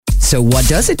So what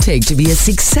does it take to be a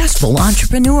successful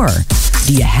entrepreneur?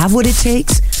 Do you have what it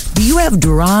takes? Do you have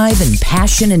drive and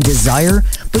passion and desire,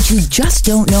 but you just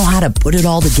don't know how to put it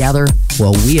all together?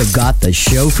 Well, we have got the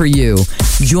show for you.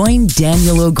 Join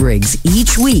Daniel O'Griggs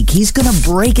each week. He's going to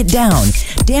break it down.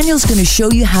 Daniel's going to show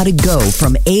you how to go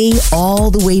from A all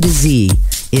the way to Z.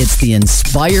 It's the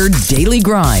Inspired Daily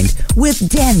Grind with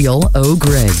Daniel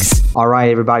O'Griggs. All right,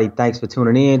 everybody. Thanks for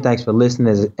tuning in. Thanks for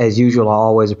listening. As usual, I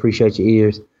always appreciate your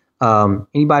ears.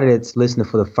 Anybody that's listening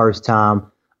for the first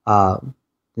time,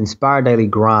 Inspired Daily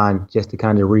Grind, just to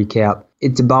kind of recap,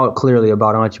 it's clearly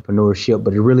about entrepreneurship,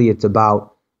 but it's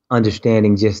about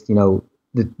understanding just,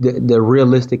 the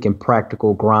realistic and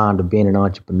practical grind of being an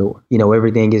entrepreneur.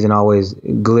 Everything isn't always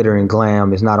glitter and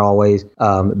glam. It's not always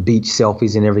beach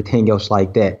selfies and everything else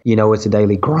like that. It's a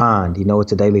daily grind.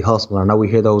 It's a daily hustle. I know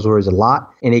we hear those words a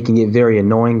lot, and it can get very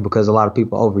annoying because a lot of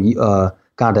people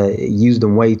kind of use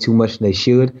them way too much than they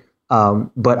should.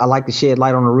 But I like to shed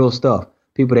light on the real stuff.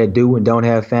 People that do and don't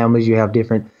have families, you have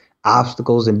different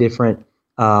obstacles and different,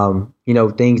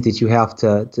 things that you have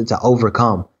to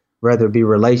overcome. Whether it be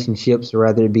relationships, or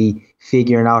whether it be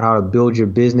figuring out how to build your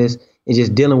business and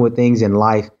just dealing with things in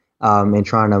life and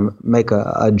trying to make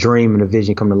a dream and a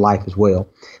vision come to life as well.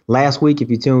 Last week, if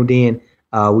you tuned in,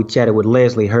 we chatted with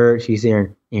Leslie Hurd. She's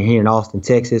here in Austin,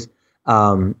 Texas,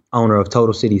 owner of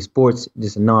Total City Sports,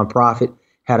 just a nonprofit.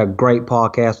 Had a great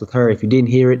podcast with her. If you didn't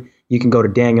hear it, you can go to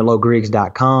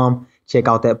DanielO'Griggs.com, check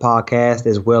out that podcast,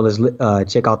 as well as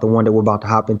check out the one that we're about to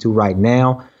hop into right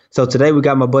now. So today we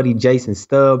got my buddy Jason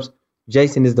Stubbs.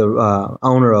 Jason is the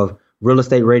owner of Real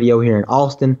Estate Radio here in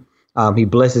Austin. He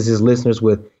blesses his listeners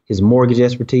with his mortgage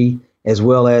expertise, as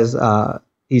well as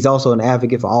he's also an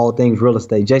advocate for all things real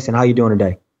estate. Jason, how you doing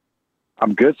today?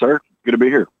 I'm good, sir. Good to be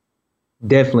here.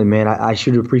 Definitely, man. I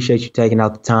should appreciate you taking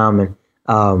out the time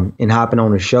and hopping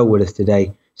on the show with us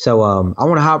today. So I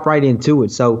want to hop right into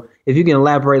it. So if you can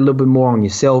elaborate a little bit more on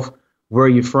yourself, where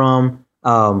you're from,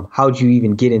 how'd you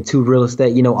even get into real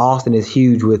estate? Austin is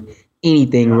huge with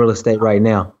anything real estate right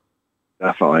now.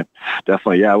 Definitely.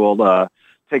 Yeah. Well,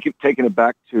 taking it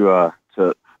back to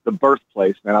the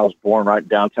birthplace, man, I was born right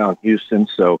downtown Houston.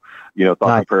 So, thoughts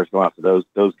and prayers go out to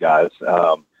those guys.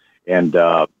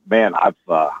 Man,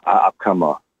 I've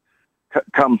come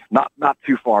not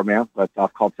too far, man, but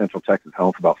I've called Central Texas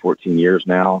home for about 14 years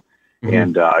now.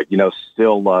 Mm-hmm. And,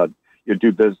 still,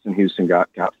 do business in Houston, got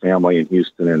family in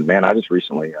Houston. And man, I just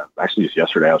recently, actually just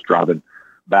yesterday, I was driving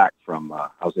back from, I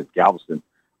was in Galveston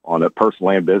on a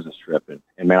personal and business trip. And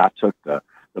man, I took the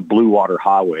Blue Water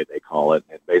Highway, they call it.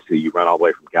 And basically you run all the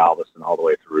way from Galveston all the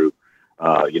way through,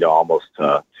 almost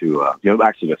to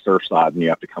actually the surf side, and you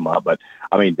have to come up. But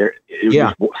I mean,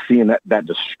 seeing that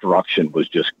destruction was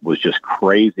just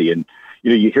crazy. And,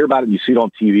 you hear about it and you see it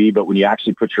on TV, but when you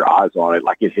actually put your eyes on it,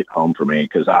 like it hit home for me,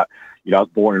 because I was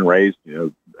born and raised,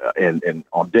 and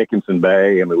on Dickinson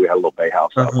Bay. I mean, we had a little bay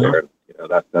house out there. And,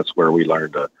 that's where we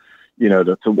learned to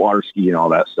water ski and all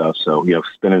that stuff. So,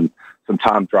 spending some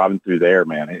time driving through there,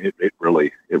 man, it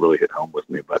really hit home with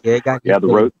me. But the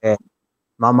road.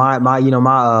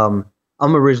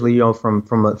 I'm originally,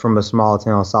 from a small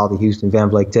town south of Houston, Van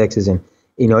Blake, Texas. And,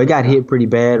 it got hit pretty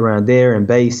bad around there in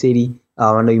Bay City.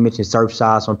 I know you mentioned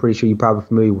Surfside, so I'm pretty sure you're probably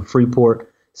familiar with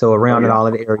Freeport. So around in all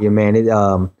of the area, man, it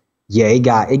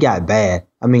got bad.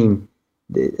 I mean,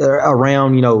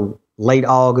 around, late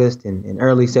August and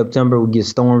early September, we get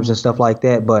storms and stuff like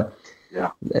that. But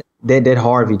that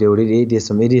Harvey, dude, it did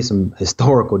some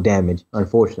historical damage,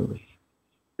 unfortunately.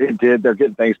 It did. They're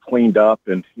getting things cleaned up.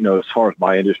 And, as far as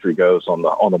my industry goes on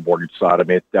the mortgage side, I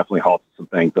mean, it's definitely halted some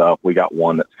things up. We got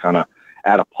one that's kind of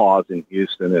at a pause in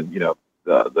Houston, and,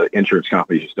 the insurance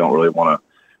companies just don't really want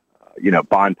to,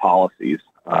 bind policies.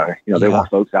 They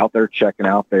want folks out there checking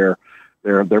out their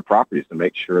properties to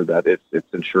make sure that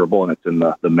it's insurable and it's in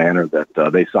the manner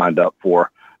that they signed up for,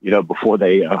 before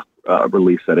they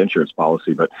release that insurance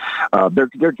policy. But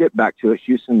they're getting back to it.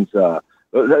 Houston's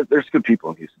there's good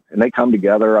people in Houston, and they come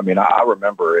together. I mean, I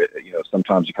remember it.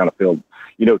 Sometimes you kind of feel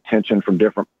tension from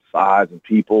different sides and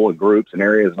people and groups and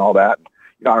areas and all that. And,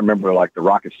 I remember like the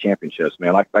Rockets championships,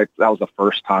 man. Like that was the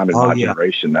first time in my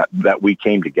generation that we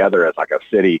came together as like a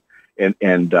city.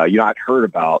 And I'd heard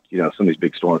about, some of these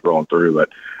big storms rolling through, but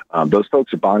those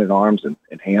folks are bonding arms and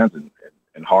hands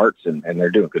and hearts, and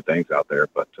they're doing good things out there.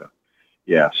 But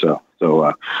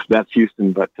so that's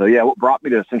Houston. But what brought me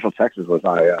to Central Texas was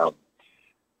I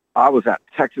was at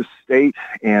Texas State,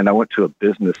 and I went to a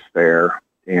business fair,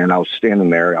 and I was standing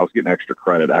there. I was getting extra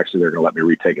credit. Actually, they're going to let me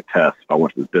retake a test if I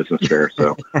went to the business fair.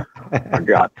 So I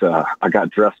got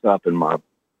dressed up in my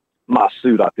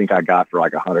suit. I think I got for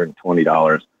like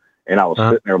 $120. And I was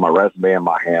sitting there with my resume in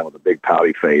my hand with a big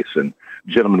pouty face, and a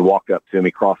gentleman walked up to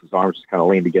me, crossed his arms, just kind of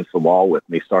leaned against the wall with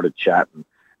me, started chatting.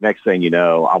 Next thing you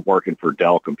know, I'm working for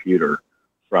Dell Computer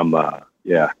from,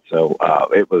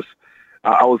 it was,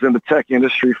 I was in the tech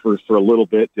industry for a little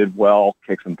bit, did well,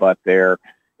 kicked some butt there.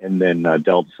 And then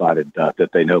Dell decided that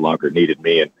they no longer needed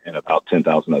me and about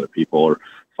 10,000 other people or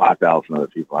 5,000 other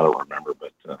people. I don't remember,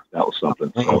 but that was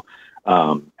something. So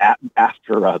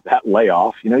after that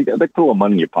layoff, you got they put a little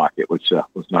money in your pocket, which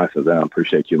was nice of them.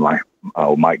 Appreciate you,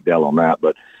 Mike Dell, on that.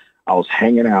 But I was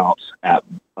hanging out at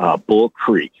Bull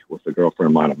Creek with a girlfriend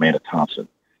of mine, Amanda Thompson,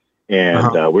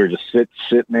 and we were just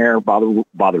sitting there by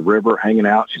the river, hanging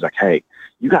out. She's like, "Hey,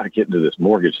 you got to get into this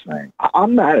mortgage thing."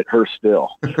 I'm mad at her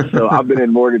still. So I've been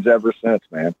in mortgage ever since,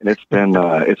 man. And it's been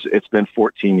it's been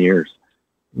 14 years.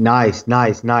 Nice.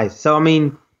 So, I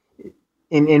mean,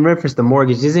 in reference to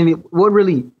mortgage,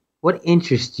 what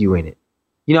interests you in it?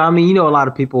 A lot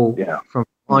of people from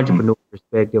entrepreneur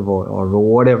perspective or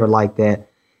whatever like that,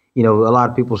 a lot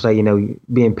of people say,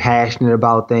 being passionate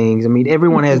about things. I mean,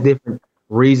 everyone has different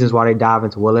reasons why they dive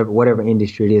into whatever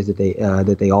industry it is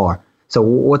that they are. So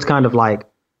what's kind of like,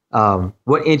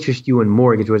 what interests you in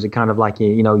mortgage? Was it kind of like,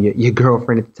 your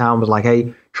girlfriend at the time was like,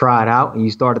 "Hey, try it out," and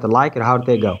you started to like it? How did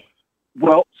that go?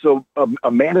 Well, so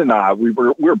Amanda and I,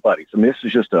 we're buddies. I mean, this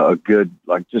is just a good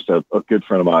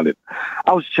friend of mine.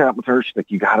 I was chatting with her. She's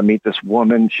like, "You got to meet this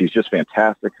woman. She's just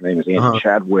fantastic. Her name is Angie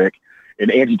Chadwick."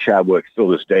 And Angie Chadwick still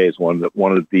this day is one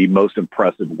of the most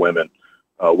impressive women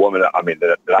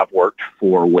that I've worked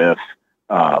with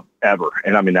ever.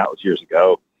 And I mean, that was years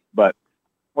ago. But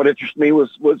what interested me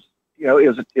was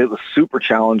it was super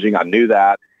challenging. I knew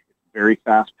that. It's very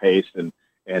fast paced and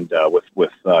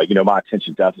with my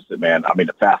attention deficit, man. I mean,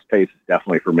 the fast pace is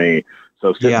definitely for me.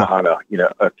 So sitting behind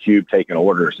a cube taking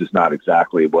orders is not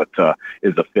exactly what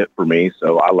is a fit for me.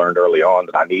 So I learned early on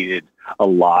that I needed a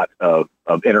lot of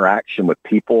interaction with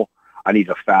people. I need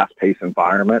a fast paced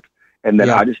environment. And then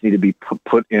I just need to be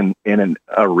put in an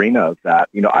arena that,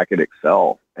 I could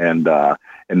excel. And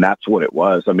that's what it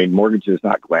was. I mean, mortgage is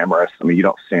not glamorous. I mean, you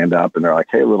don't stand up and they're like,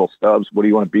 "Hey, little Stubbs, what do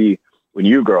you want to be when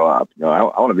you grow up?" I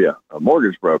want to be a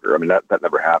mortgage broker. I mean, that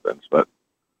never happens, but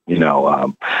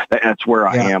that's where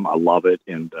I am. I love it.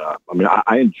 And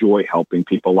I enjoy helping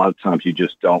people. A lot of times you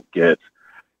just don't get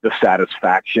the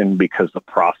satisfaction because the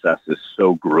process is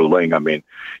so grueling. I mean,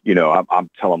 I'm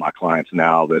telling my clients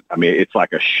now that, it's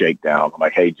like a shakedown. I'm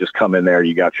like, "Hey, just come in there.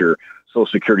 You got your Social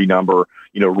Security number,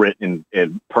 written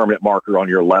in permanent marker on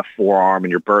your left forearm,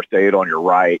 and your birth date on your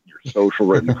right, your social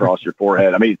written across your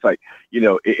forehead." I mean, it's like,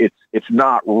 it's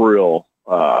not real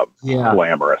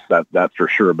glamorous. That's for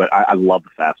sure. But I love the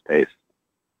fast pace.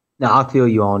 No, I feel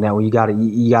you on that one. You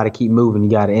gotta keep moving. You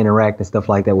gotta interact and stuff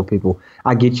like that with people.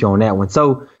 I get you on that one.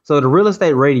 So the real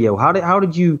estate radio.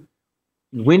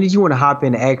 When did you want to hop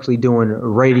into actually doing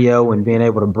radio and being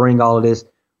able to bring all of this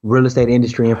real estate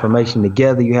industry information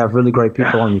together? You have really great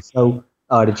people on your show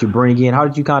that you bring in. How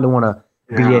did you kind of want to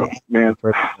be that man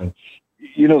for everything?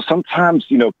 Sometimes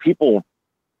people.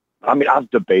 I mean, I've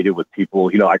debated with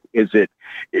people, like, is it,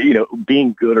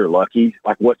 being good or lucky?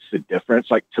 Like, what's the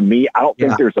difference? Like, to me, I don't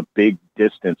think there's a big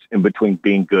distance in between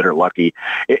being good or lucky.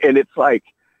 And it's like,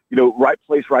 right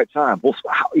place, right time. Well,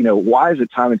 why is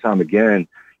it time and time again,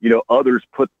 others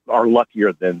are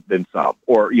luckier than some,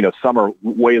 or, some are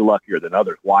way luckier than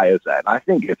others. Why is that? And I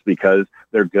think it's because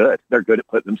they're good. They're good at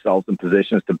putting themselves in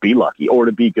positions to be lucky or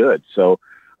to be good. So,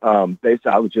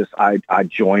 basically, I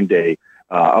joined a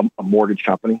mortgage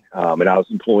company, and I was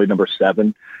employee number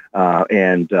 7.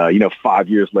 5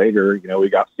 years later, we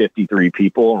got 53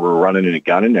 people and we're running and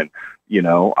gunning. And,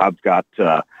 I've got,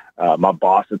 my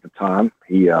boss at the time,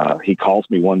 he calls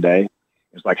me one day.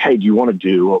 It's like, "Hey, do you want to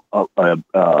do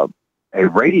a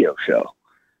radio show?"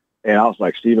 And I was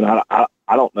like, "Steven, I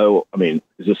don't know. I mean,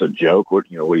 is this a joke? What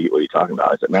are you talking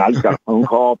about?" I said, "Man, I just got a phone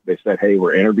call. They said, hey,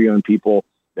 we're interviewing people.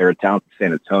 They're in town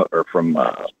from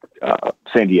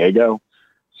San Diego."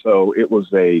 So it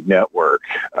was a network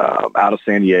out of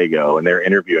San Diego, and they're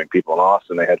interviewing people in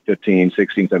Austin. They had 15,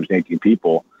 16, 17, 18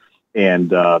 people.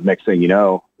 And next thing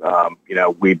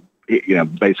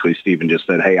basically Steven just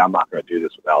said, "Hey, I'm not going to do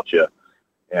this without you.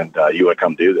 And you would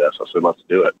come do this." I said, "Let's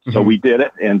do it." Mm-hmm. So we did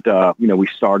it, and we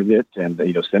started it. And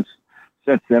since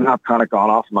then, I've kind of gone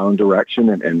off my own direction,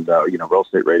 and real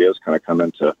estate radio has kind of come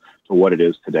into what it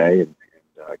is today. And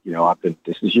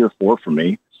this is year 4 for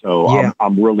me. So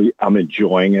I'm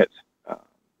enjoying it.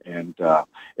 And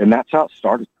that's how it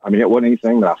started. I mean, it wasn't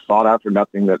anything that I thought after,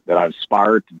 nothing that I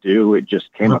aspired to do. It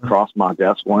just came across my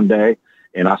desk one day,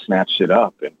 and I snatched it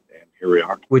up, and here we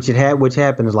are. Which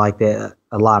happens like that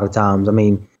a lot of times. I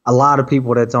mean, a lot of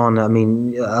people that's on, I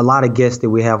mean, a lot of guests that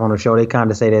we have on the show, they kind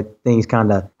of say that things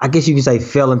kind of, I guess you can say,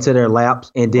 fell into their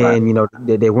laps, and then, you know,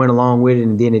 they went along with it,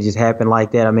 and then it just happened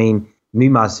like that. I mean, me,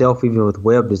 myself, even with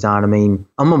web design, I mean,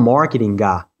 I'm a marketing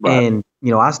guy. Right. And,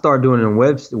 you know, I started doing it on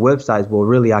websites. Well,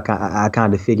 really, I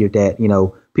kind of figured that, you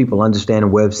know, people understand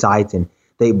websites, and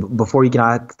before you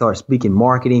can start speaking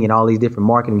marketing and all these different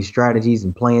marketing strategies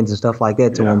and plans and stuff like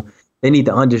that to them, they need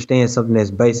to understand something that's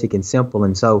basic and simple.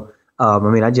 And so, I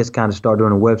mean, I just kind of started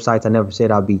doing the websites. I never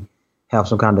said I'd have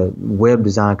some kind of web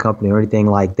design company or anything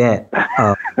like that.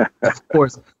 Of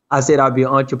course, I said I'd be an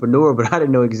entrepreneur, but I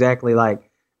didn't know exactly what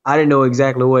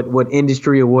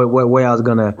industry or what way I was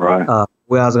gonna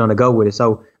go with it.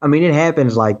 So, I mean, it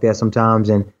happens like that sometimes,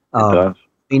 and I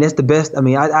mean, that's the best. I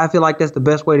mean, I feel like that's the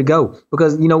best way to go,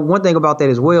 because, you know, one thing about that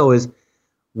as well is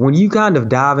when you kind of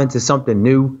dive into something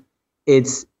new,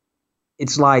 it's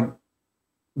like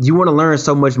you want to learn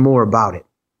so much more about it.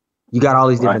 You got all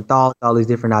these different thoughts, all these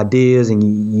different ideas,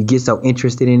 and you get so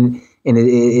interested in, and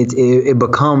it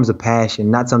becomes a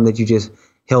passion, not something that you just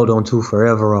held on to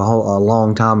forever, a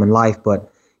long time in life,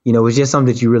 but, you know, it's just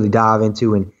something that you really dive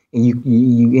into, and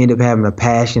you end up having a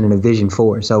passion and a vision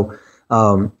for it. So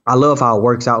I love how it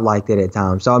works out like that at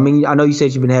times. So, I mean, I know you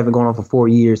said you've been going on for 4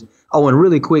 years. Oh, and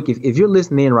really quick, if you're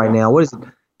listening in right now, what is it?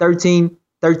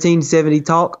 1370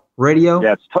 Talk Radio?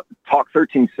 Yeah, it's Talk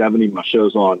 1370. My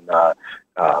show's on,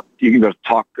 you can go to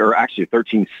Talk, or actually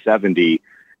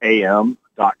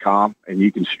 1370am.com, and you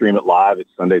can stream it live. It's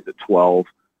Sundays at 12.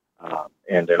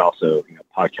 And then also, you know,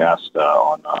 podcast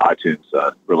on iTunes,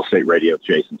 Real Estate Radio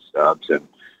Jason Stubbs, and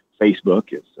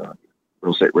Facebook is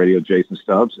Real Estate Radio Jason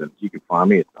Stubbs, and you can find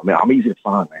me. I mean, I'm easy to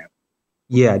find, man.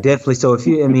 Yeah, definitely. So if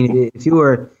you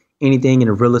are anything in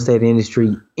the real estate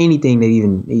industry, anything that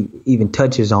even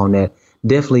touches on that,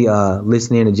 definitely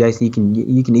listen in to Jason.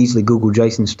 You can easily Google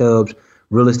Jason Stubbs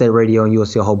Real Estate Radio, and you'll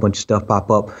see a whole bunch of stuff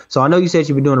pop up. So I know you said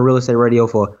you've been doing a real estate radio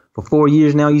for 4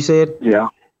 years now. You said? Yeah.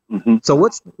 Mm-hmm. So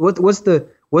what's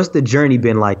the journey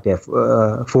been like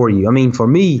that for you? I mean, for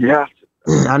me,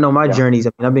 I know my journeys.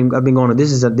 I mean, I've been going.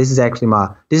 This is actually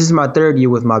my 3rd year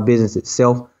with my business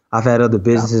itself. I've had other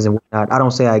businesses and whatnot. I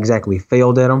don't say I exactly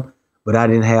failed at them, but I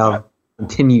didn't have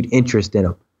continued interest in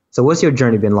them. So what's your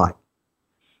journey been like?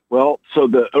 Well,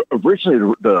 so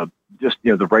originally the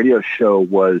radio show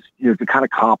was, you know, to kind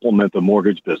of complement the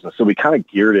mortgage business. So we kind of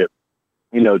geared it,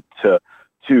 you know, to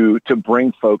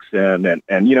bring folks in,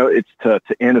 and you know, it's to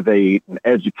innovate and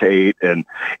educate and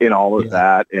all of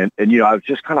that. And you know, I was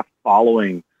just kind of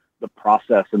following the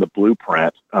process and the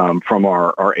blueprint from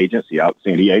our agency out in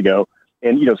San Diego.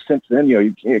 And, you know, since then, you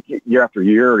know, year after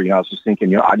year, you know, I was just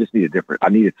thinking, you know, I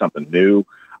needed something new.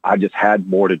 I just had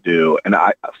more to do. And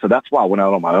so that's why I went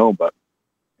out on my own. But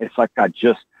it's like, I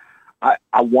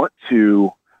want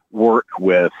to work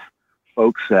with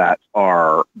folks that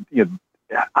are, you know,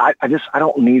 I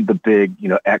don't need the big, you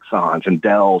know, Exxons and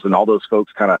Dells and all those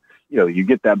folks kind of, you know, you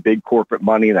get that big corporate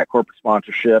money, that corporate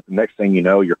sponsorship, and next thing you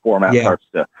know, your format starts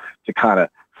to kind of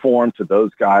form to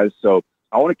those guys. So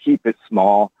I want to keep it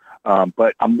small,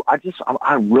 but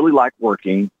I really like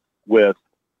working with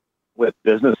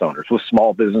business owners, with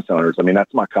small business owners. I mean,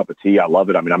 that's my cup of tea. I love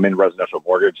it. I mean, I'm in residential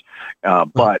mortgage,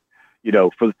 but you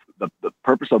know, for the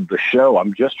purpose of the show,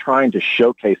 I'm just trying to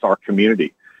showcase our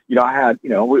community. You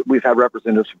know, we've had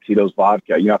representatives from Tito's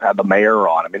Vodka. You know, I've had the mayor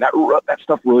on. I mean, that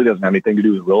stuff really doesn't have anything to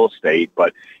do with real estate,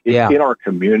 but it's in our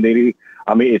community.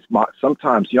 I mean,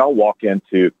 sometimes, you know, I'll walk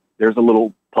into, there's a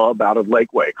little pub out of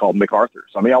Lakeway called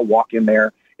MacArthur's. I mean, I'll walk in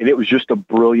there, and it was just a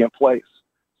brilliant place.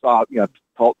 So I, you know,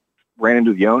 ran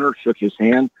into the owner, shook his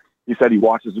hand. He said he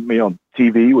watches me on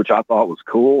TV, which I thought was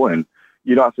cool. And,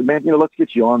 you know, I said, man, you know, let's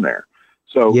get you on there.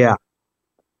 So, you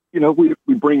know, we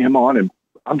bring him on, and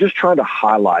I'm just trying to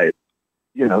highlight,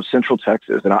 you know, Central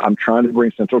Texas, and I'm trying to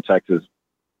bring Central Texas,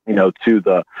 you know, to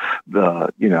the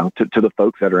you know, to the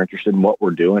folks that are interested in what we're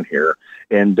doing here.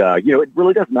 And, you know, it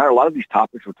really doesn't matter. A lot of these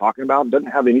topics we're talking about doesn't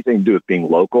have anything to do with being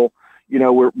local. You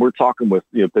know, we're talking with,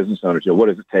 you know, business owners, you know, what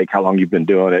does it take? How long you've been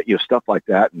doing it? You know, stuff like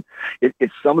that. And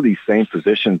it's some of these same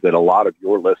positions that a lot of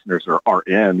your listeners are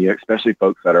in, you know, especially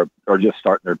folks that are just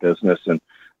starting their business and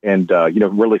you know,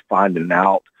 really finding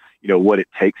out, you know, what it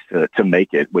takes to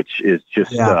make it, which is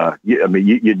just, I mean,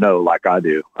 you know, like I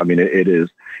do. I mean,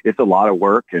 it's a lot of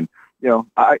work. And, you know,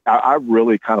 I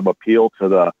really kind of appeal to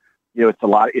the, you know,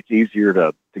 it's easier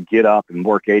to get up and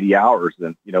work 80 hours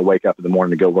than, you know, wake up in the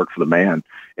morning to go work for the man.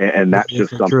 And that's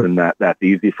just something that's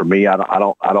easy for me. I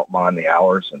don't mind the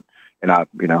hours, and I,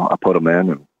 you know, I put them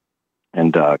in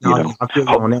and you know, I feel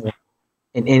on that.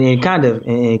 And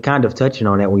kind of touching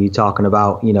on that when you're talking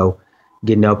about, you know,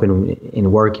 getting up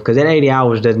and working, because that 80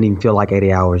 hours doesn't even feel like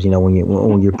 80 hours,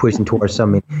 when you're pushing towards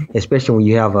something, especially when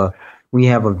you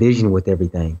have a vision with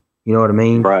everything. You know what I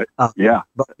mean? Right. Yeah.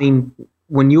 But I mean,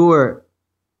 when you're,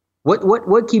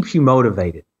 what keeps you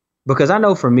motivated? Because I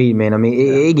know for me, man, I mean,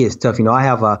 it gets tough. I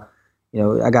have I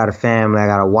got a family, I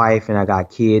got a wife, and I got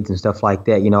kids and stuff like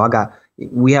that.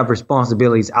 We have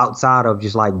responsibilities outside of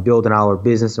just like building our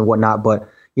business and whatnot. But,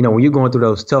 when you're going through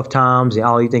those tough times and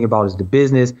all you think about is the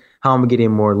business, how I'm gonna get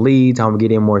in more leads, how I'm gonna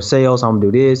get in more sales, how I'm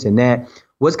gonna do this and that.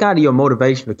 What's kind of your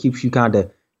motivation that keeps you kind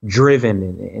of driven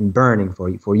and burning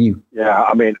for you? Yeah.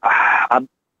 I mean,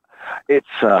 it's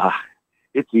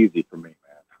easy for me, man.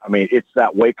 I mean, it's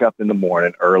that wake up in the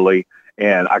morning early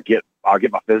and I'll get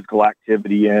my physical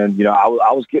activity in. I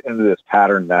was getting into this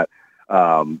pattern that,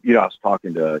 I was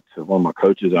talking to one of my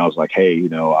coaches and I was like, hey,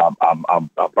 I'm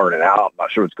burning out. I'm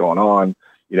not sure what's going on,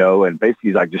 and basically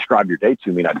he's like, describe your day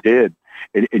to me. And I did.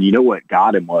 And you know what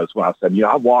got him was when I said,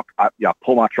 I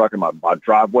pull my truck in my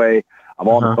driveway. I'm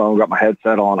on the phone, got my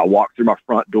headset on. I walk through my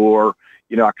front door.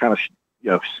 I kind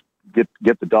of,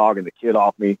 get the dog and the kid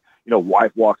off me.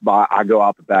 Wife walks by, I go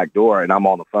out the back door and I'm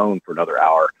on the phone for another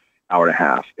hour and a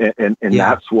half. And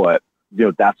that's what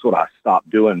I stopped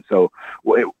doing. So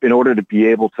in order to be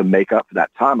able to make up for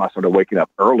that time, I started waking up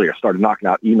earlier, started knocking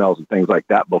out emails and things like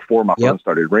that before my phone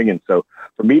started ringing. So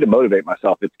for me to motivate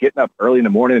myself, it's getting up early in the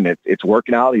morning and it's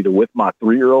working out either with my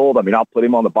 3-year-old. I mean, I'll put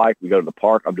him on the bike. We go to the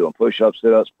park. I'm doing push-ups,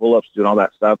 sit-ups, pull-ups, doing all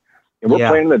that stuff. And we're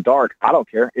playing in the dark. I don't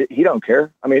care. He don't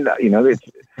care. I mean, that's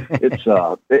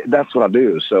what I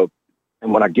do. So,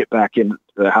 and when I get back into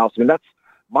the house, I mean,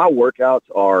 my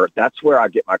workouts that's where I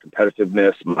get my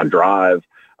competitiveness, my drive.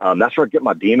 That's where I get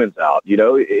my demons out.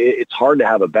 It's hard to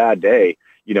have a bad day,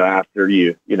 after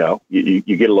you get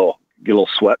a little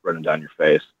sweat running down your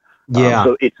face. Yeah.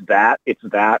 So it's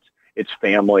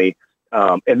family.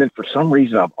 And then for some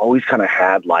reason, I've always kind of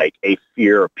had like a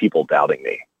fear of people doubting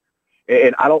me.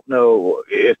 And I don't know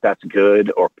if that's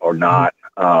good or not.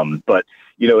 But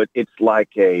it's like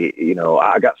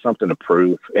I got something to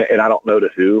prove and I don't know to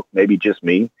who, maybe just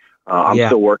me. I'm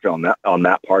still working on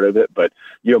that part of it, but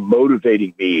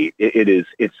motivating me,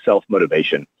 it's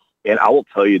self-motivation. And I will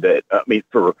tell you that, I mean,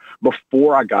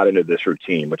 before I got into this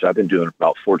routine, which I've been doing for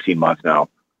about 14 months now,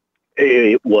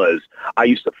 I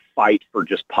used to fight for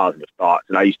just positive thoughts.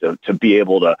 And I used to be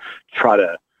able to try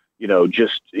to,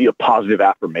 positive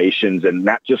affirmations. And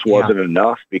that just wasn't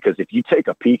enough, because if you take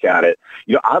a peek at it,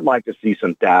 I'd like to see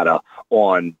some data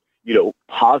on,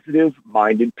 positive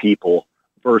minded people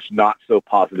versus not so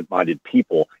positive minded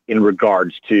people in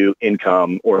regards to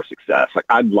income or success. Like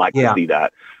I'd like to see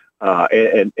that.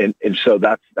 And so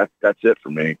that's it for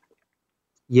me.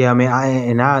 Yeah. I mean,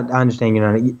 I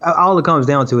understand, all it comes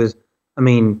down to is, I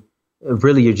mean,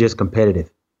 really you're just competitive.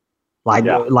 Like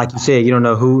you said, you don't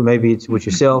know who. Maybe it's with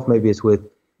yourself. Maybe it's with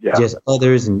just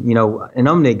others. And and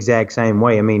I'm the exact same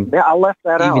way. I mean, I left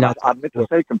that out. I meant to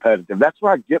say competitive. That's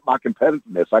where I get my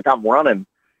competitiveness. Like I'm running,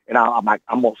 and I'm like,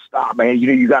 I'm gonna stop, man.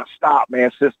 You got to stop,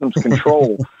 man. Systems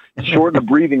control, shorten the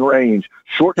breathing range,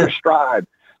 shorten your stride,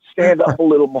 stand up a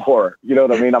little more. You know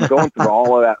what I mean? I'm going through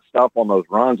all of that stuff on those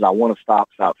runs. And I want to stop.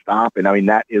 And I mean,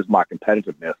 that is my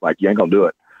competitiveness. Like you ain't gonna do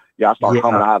it. I start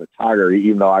humming Eye of the Tiger,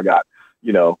 even though I got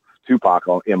Tupac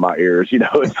in my ears.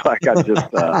 It's like I just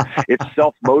it's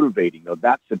self-motivating.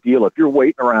 That's the deal. If you're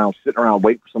sitting around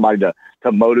waiting for somebody to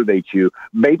motivate you,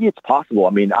 maybe it's possible.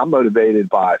 I mean, I'm motivated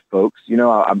by folks,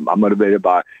 I'm motivated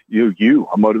by you.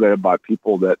 I'm motivated by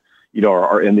people that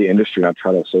are in the industry. I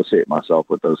try to associate myself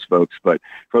with those folks, but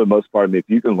for the most part, I mean, if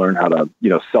you can learn how to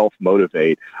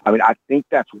self-motivate, I mean, I think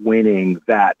that's winning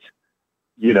that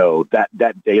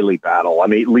that daily battle. I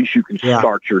mean, at least you can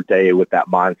start your day with that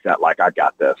mindset. Like, I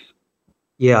got this.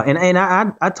 Yeah. And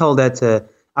I told that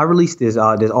I released this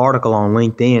article on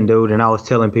LinkedIn, dude. And I was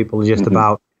telling people just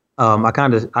about, I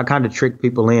kind of tricked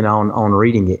people in on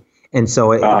reading it. And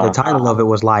so the title of it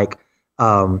was like,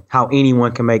 how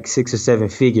anyone can make 6 or 7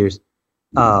 figures.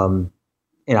 And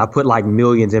I put like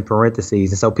millions in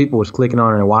parentheses. And so people was clicking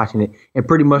on it and watching it. And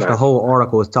pretty much the whole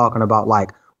article was talking about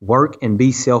like work and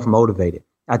be self-motivated.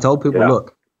 I told people,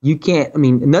 look, you can't, I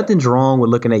mean, nothing's wrong with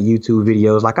looking at YouTube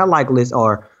videos. Like I like lists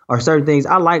or certain things.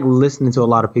 I like listening to a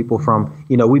lot of people from,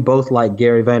 we both like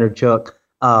Gary Vaynerchuk.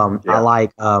 I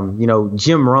like,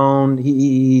 Jim Rohn.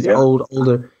 He's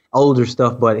older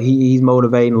stuff, but he's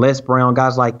motivating. Les Brown,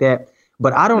 guys like that.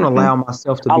 But I don't allow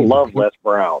myself to be. I love Les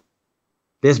Brown.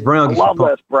 Les Brown. I love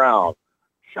Les Brown.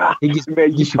 God,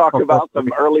 man, you talk about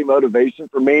some early motivation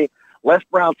for me. Les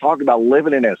Brown talked about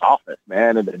living in his office,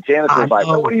 man. And the janitor's like,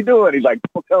 what are you doing? He's like,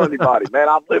 don't tell anybody, man.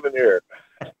 I'm living here.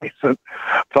 Talking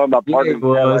about parking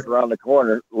like around the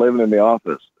corner, living in the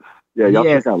office. Yeah, y'all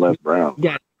check out Les Brown. You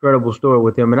got an incredible story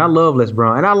with him, and I love Les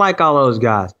Brown, and I like all those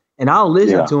guys, and I'll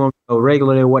listen to him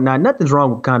regularly and whatnot. Nothing's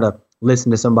wrong with kind of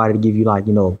listening to somebody to give you like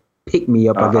pick me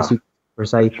up, I guess you per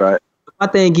se. That's right. My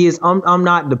thing is, I'm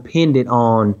not dependent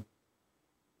on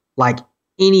like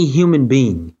any human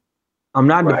being. I'm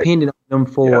not dependent on them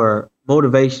for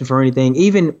motivation for anything.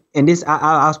 Even, and this,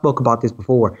 I spoke about this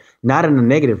before, not in a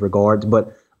negative regards,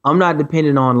 but I'm not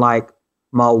dependent on like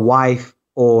my wife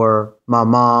or my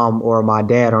mom or my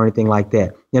dad or anything like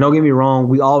that. And don't get me wrong,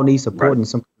 we all need support in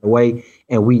some kind of way,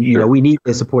 and we we need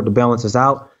that support to balance us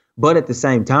out. But at the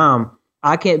same time,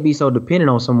 I can't be so dependent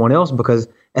on someone else because,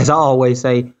 as I always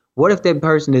say, what if that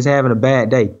person is having a bad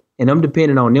day and I'm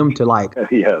dependent on them to like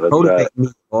motivate me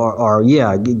or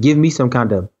give me some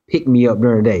kind of pick me up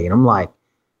during the day? And I'm like,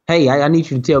 hey, I need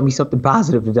you to tell me something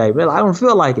positive today. But I don't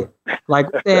feel like it. Like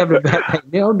they have a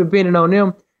bad day. I'm depending on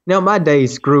them. Now my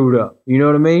day's screwed up. You know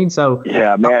what I mean? So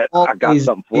yeah, man, I got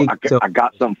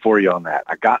something for you on that.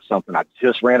 I got something. I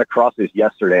just ran across this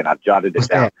yesterday and I jotted it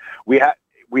down. That?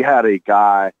 We had a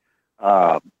guy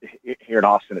here in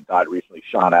Austin that died recently,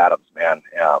 Sean Adams, man.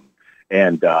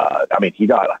 I mean, he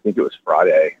died, I think it was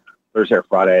Thursday or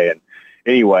Friday. And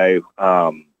anyway,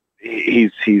 he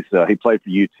played for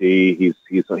UT. He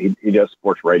does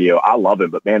sports radio. I love him,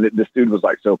 but man, this dude was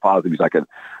like so positive. He's like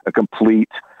a complete,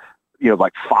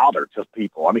 like father to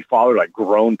people. I mean, father, like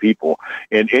grown people.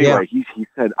 And anyway, he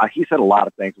said a lot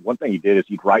of things. One thing he did is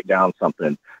he'd write down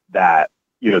something that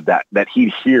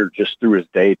he'd hear just through his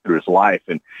day, through his life.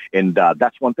 And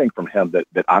that's one thing from him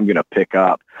that I'm going to pick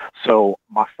up. So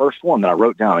my first one that I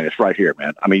wrote down, and it's right here,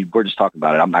 man. I mean, we're just talking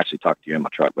about it. I'm actually talking to you in my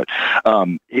truck, but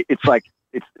it's like,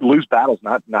 lose battles,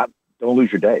 not don't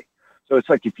lose your day. So it's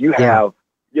like, if you have,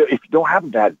 if you don't have a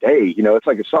bad day, it's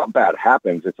like if something bad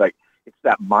happens, it's like, it's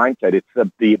that mindset.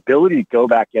 It's the ability to go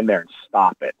back in there and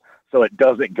stop it so it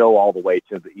doesn't go all the way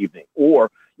to the evening.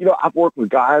 Or, I've worked with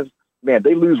guys, man,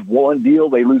 they lose one deal,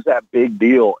 they lose that big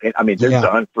deal. And I mean, they're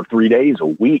done for 3 days, a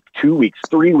week, 2 weeks,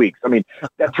 3 weeks. I mean,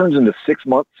 that turns into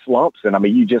 6-month slumps. And I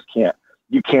mean, you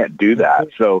can't do that.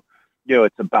 So,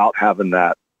 it's about having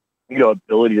that,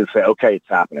 ability to say, okay, it's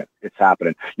happening.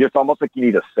 It's almost like you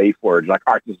need a safe word. Like,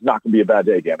 all right, this is not going to be a bad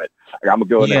day, damn it. Like, I'm going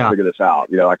to go in there and figure this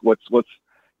out. Like what's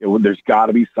there's got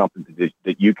to be something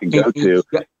that you can go to.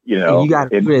 You got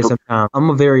to do this sometimes.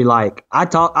 I'm a very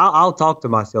I'll talk to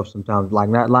myself sometimes, like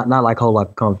not like whole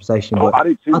life conversation. But I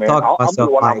do too, man. I'll do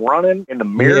it when I'm running in the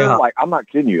mirror. Like, I'm not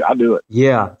kidding you. I do it.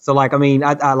 Yeah. So like, I mean,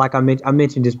 I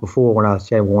mentioned this before when I was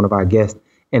chatting with one of our guests,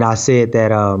 and I said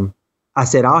that I'll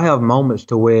have moments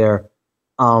to where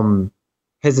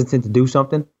hesitant to do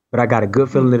something, but I got a good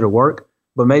feeling that it'll work.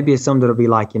 But maybe it's something that'll be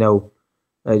like,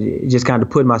 just kind of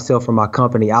putting myself or my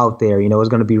company out there, it's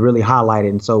going to be really highlighted.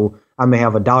 And so I may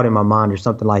have a doubt in my mind or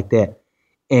something like that.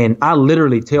 And I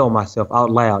literally tell myself out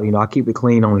loud, I keep it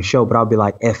clean on the show, but I'll be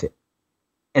like, F it.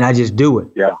 And I just do it.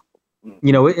 Yeah.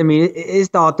 It's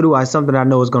thought through as something I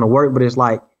know is going to work, but it's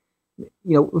like,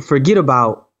 forget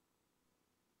about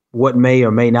what may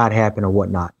or may not happen or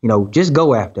whatnot. Just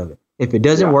go after it. If it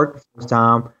doesn't work the first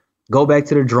time, go back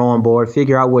to the drawing board,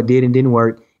 figure out what did and didn't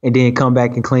work, and then come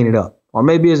back and clean it up. Or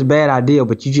maybe it's a bad idea,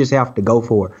 but you just have to go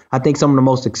for it. I think some of the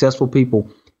most successful people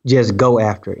just go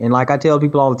after it. And like I tell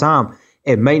people all the time,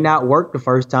 it may not work the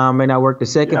first time, may not work the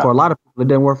second. Yeah. For a lot of people, it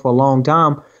doesn't work for a long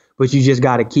time, but you just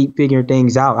got to keep figuring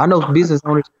things out. I know business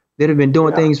owners that have been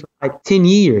doing things for like 10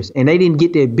 years, and they didn't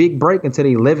get their big break until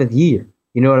the 11th year.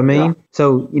 You know what I mean? Yeah.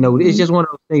 So, it's just one of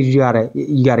those things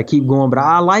you gotta keep going. But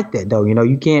I like that though.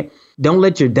 Don't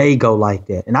let your day go like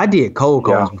that. And I did cold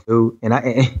calls, dude,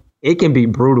 and it can be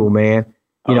brutal, man.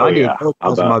 I did cold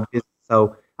calls in my business,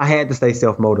 so I had to stay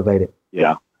self-motivated.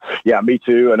 Yeah. Yeah, me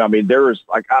too. And I mean, there was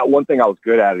like one thing I was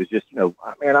good at is just,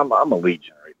 man, I'm a lead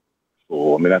generator.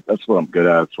 Cool. I mean, that's what I'm good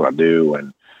at. That's what I do.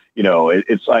 And,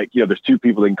 it's like, there's two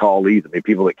people that can call leads. I mean,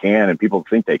 people that can and people that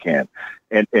think they can.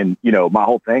 And my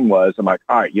whole thing was, I'm like,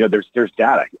 all right, there's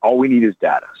data. All we need is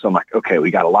data. So I'm like, okay,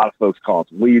 we got a lot of folks calling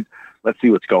some leads. Let's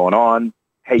see what's going on.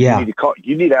 Hey,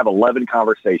 you need to have 11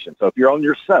 conversations. So if you're on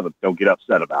your 7th, don't get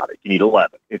upset about it. You need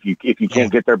 11. If you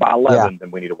can't get there by 11,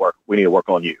 then we need to work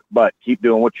on you. But keep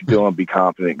doing what you're doing. Be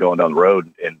confident going down the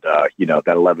road. And, that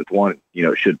 11th one,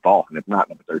 it should fall. And if not,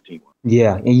 number 13 one.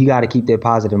 Yeah. And you got to keep that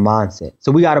positive mindset.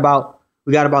 So we got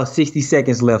about 60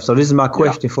 seconds left. So this is my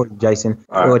question for you, Jason,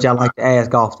 which I like to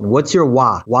ask often. What's your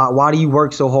why? Why do you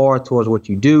work so hard towards what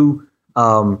you do?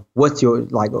 What's your,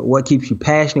 what keeps you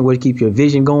passionate? What keeps your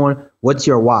vision going? What's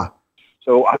your why?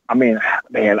 So, I mean,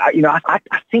 man, I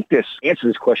think this answer to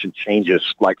this question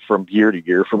changes like from year to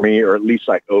year for me, or at least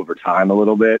like over time a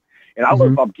little bit. And I don't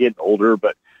know if I'm getting older,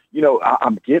 but,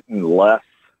 I'm getting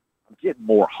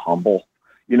more humble,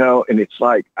 and it's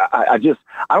like, I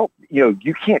don't,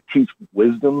 you can't teach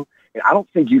wisdom, and I don't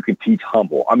think you can teach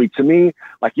humble. I mean, to me,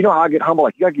 like, how I get humble?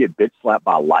 Like, you got to get bitch slapped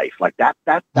by life. Like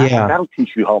that'll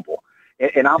teach you humble.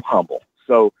 And I'm humble.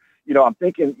 So, I'm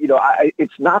thinking,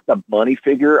 it's not the money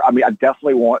figure. I mean, I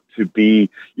definitely want to be,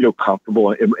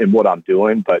 comfortable in what I'm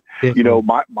doing, but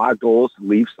my goal is to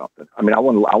leave something. I mean, I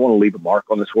want to leave a mark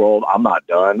on this world. I'm not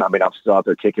done. I mean, I'm still out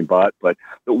there kicking butt, but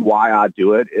why I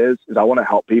do it is I want to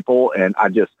help people. And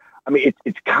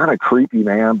it's kind of creepy,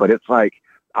 man, but it's like,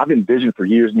 I've envisioned for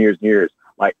years and years and years,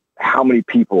 like how many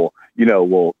people,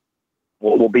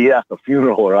 will be at the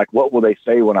funeral, or like, what will they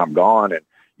say when I'm gone? And,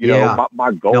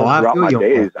 my goal throughout my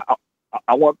days,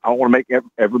 I want to make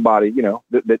everybody,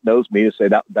 that knows me to say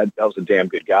that was a damn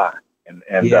good guy. And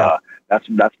that's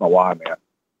my why, man.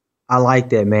 I like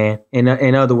that, man.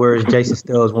 In other words, Jason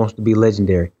Stubbs wants to be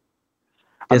legendary.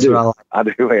 That's what I like. I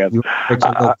do, man.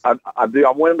 I do.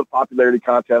 I'm winning the popularity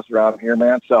contest around here,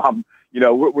 man. So I'm,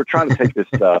 we're trying to take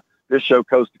this show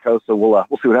coast to coast. So we'll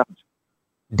see what happens.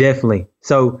 Definitely.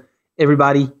 So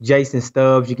everybody, Jason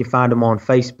Stubbs, you can find him on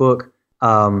Facebook.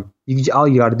 All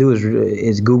you got to do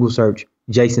is Google search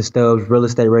Jason Stubbs Real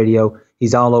Estate Radio.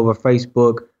 He's all over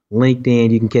Facebook,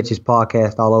 LinkedIn. You can catch his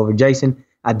podcast all over. Jason,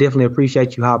 I definitely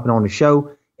appreciate you hopping on the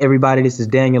show. Everybody, this is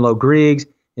Daniel O. Griggs,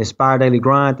 Inspire Daily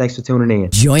Grind. Thanks for tuning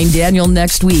in. Join Daniel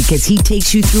next week as he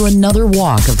takes you through another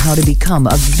walk of how to become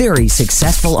a very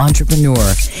successful entrepreneur.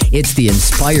 It's the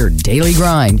Inspired Daily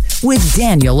Grind with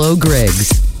Daniel O.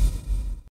 Griggs.